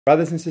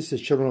Brothers and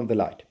sisters, children of the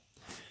light,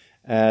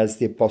 as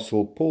the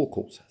Apostle Paul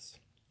calls us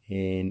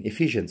in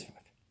Ephesians 5.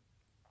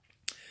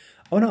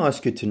 I want to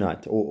ask you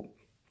tonight, or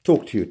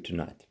talk to you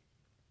tonight.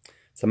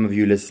 Some of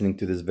you listening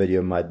to this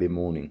video might be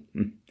mourning.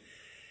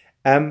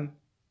 I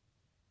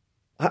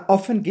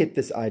often get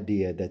this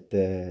idea that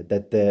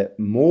the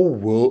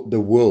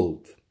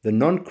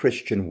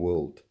non-Christian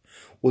world,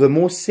 or the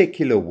more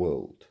secular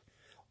world,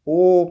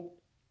 or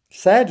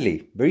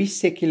sadly, very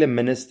secular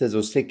ministers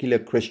or secular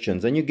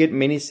Christians, and you get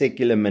many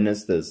secular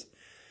ministers,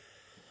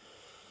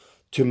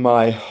 to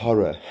my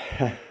horror,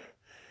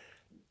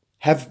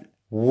 have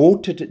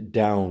watered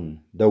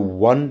down the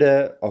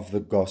wonder of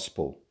the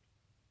gospel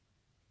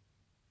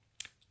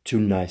to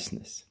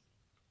niceness.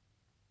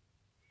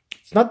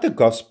 It's not the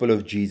gospel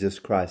of Jesus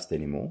Christ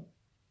anymore.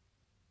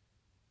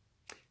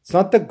 It's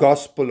not the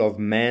gospel of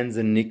man's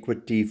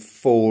iniquity,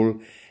 fall,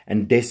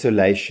 and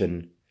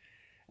desolation,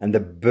 and the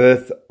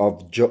birth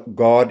of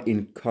God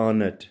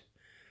incarnate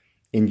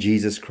in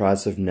Jesus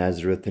Christ of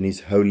Nazareth, and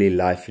his holy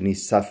life, and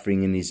his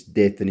suffering, and his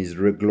death, and his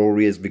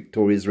glorious,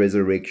 victorious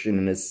resurrection,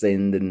 and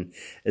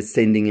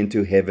ascending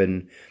into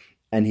heaven,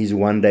 and his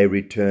one-day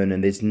return.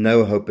 And there's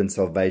no hope in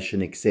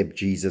salvation except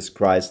Jesus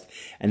Christ,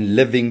 and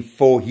living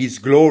for his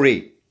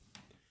glory.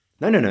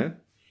 No.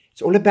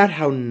 It's all about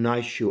how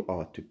nice you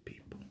are to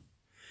people,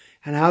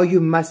 and how you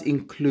must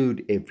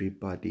include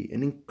everybody,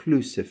 and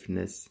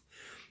inclusiveness.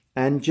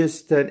 And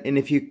and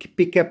if you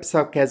pick up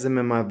sarcasm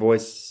in my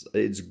voice,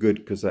 it's good,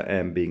 because I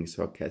am being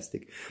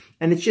sarcastic.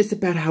 And it's just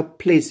about how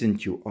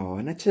pleasant you are,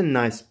 and such a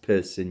nice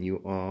person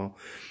you are,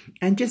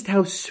 and just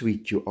how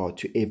sweet you are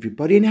to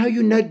everybody, and how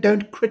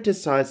don't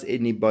criticize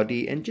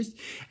anybody, and you're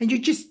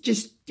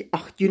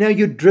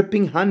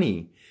dripping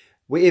honey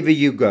wherever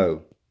you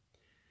go.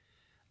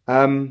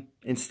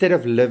 Instead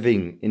of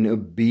living in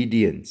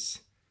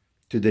obedience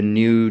to the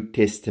New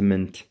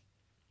Testament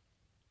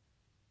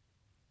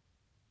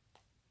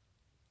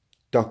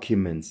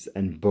documents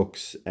and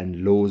books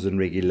and laws and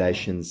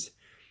regulations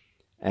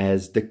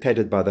as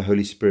dictated by the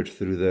Holy Spirit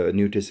through the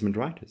New Testament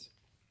writers.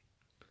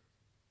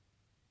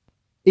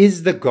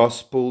 Is the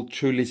gospel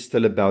truly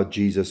still about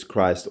Jesus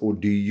Christ, or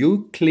do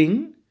you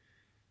cling?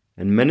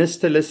 And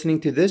minister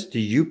listening to this, do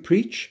you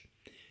preach?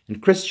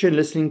 And Christian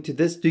listening to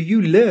this, do you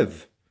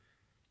live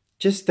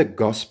just the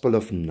gospel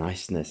of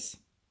niceness?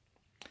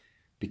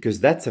 Because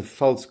that's a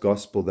false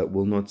gospel that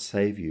will not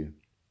save you.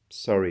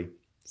 Sorry,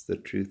 it's the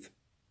truth.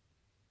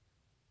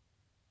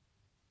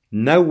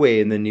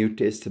 Nowhere in the New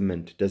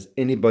Testament does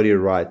anybody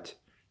write,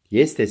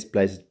 yes, there's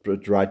places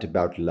write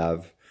about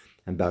love,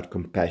 and about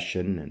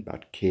compassion, and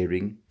about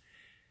caring,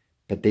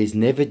 but there's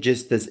never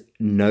just this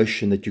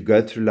notion that you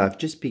go through life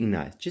just being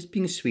nice, just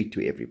being sweet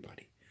to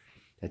everybody.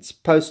 That's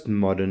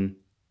postmodern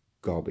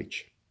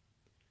garbage.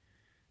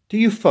 Do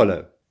you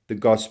follow the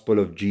gospel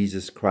of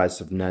Jesus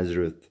Christ of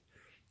Nazareth,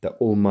 the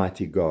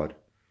Almighty God,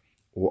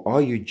 or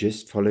are you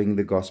just following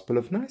the gospel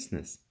of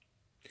niceness?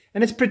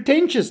 And it's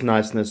pretentious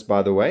niceness,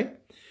 by the way.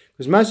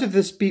 Because most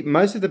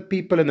of the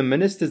people and the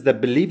ministers that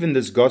believe in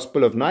this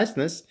gospel of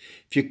niceness,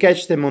 if you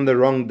catch them on the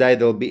wrong day,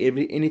 they'll be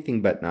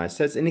anything but nice.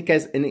 So it's in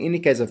any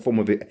case a form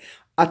of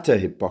utter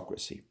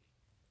hypocrisy.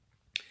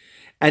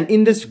 And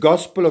in this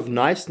gospel of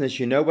niceness,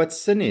 you know what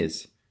sin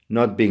is?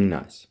 Not being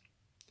nice.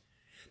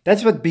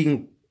 That's what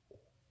being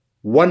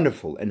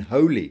wonderful and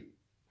holy,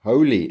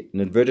 in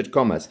inverted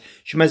commas.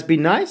 You must be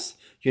nice.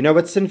 You know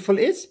what sinful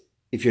is?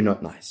 If you're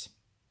not nice.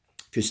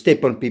 If you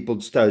step on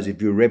people's toes,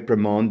 if you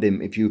reprimand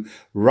them, if you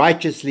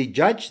righteously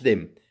judge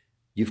them,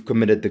 you've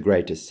committed the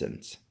greatest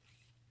sins.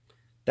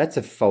 That's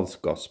a false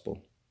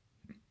gospel.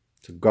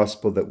 It's a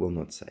gospel that will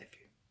not save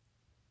you.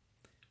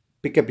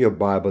 Pick up your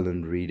Bible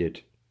and read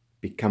it.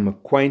 Become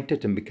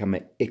acquainted and become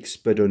an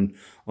expert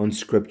on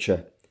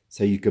Scripture,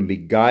 so you can be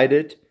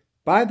guided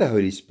by the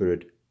Holy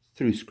Spirit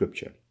through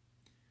Scripture.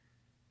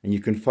 And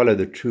you can follow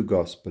the true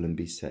gospel and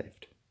be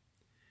saved.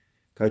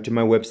 Go to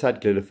my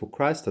website,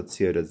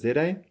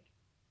 glitterforchrist.co.za.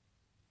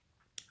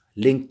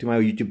 Link to my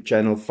YouTube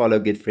channel, follow,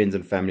 get friends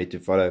and family to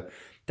follow.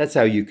 That's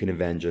how you can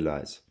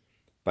evangelize,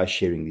 by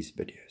sharing these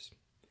videos.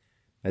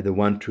 May the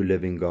one true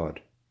living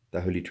God,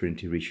 the Holy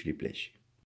Trinity, richly bless you.